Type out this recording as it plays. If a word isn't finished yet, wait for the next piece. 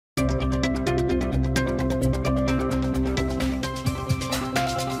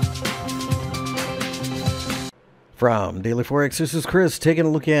From Daily Forex, this is Chris taking a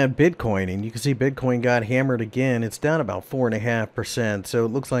look at Bitcoin, and you can see Bitcoin got hammered again. It's down about 4.5%, so it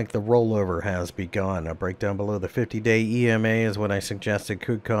looks like the rollover has begun. A breakdown below the 50-day EMA is what I suggested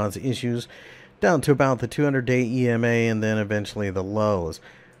could cause issues, down to about the 200-day EMA and then eventually the lows.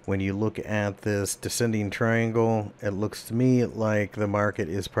 When you look at this descending triangle, it looks to me like the market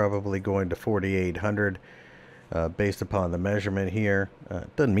is probably going to 4,800. Based upon the measurement here.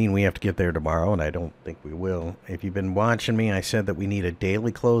 Doesn't mean we have to get there tomorrow, and I don't think we will. If you've been watching me, I said that we need a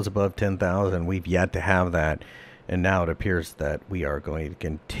daily close above 10,000. We've yet to have that, and now it appears that we are going to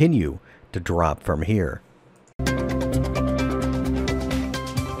continue to drop from here.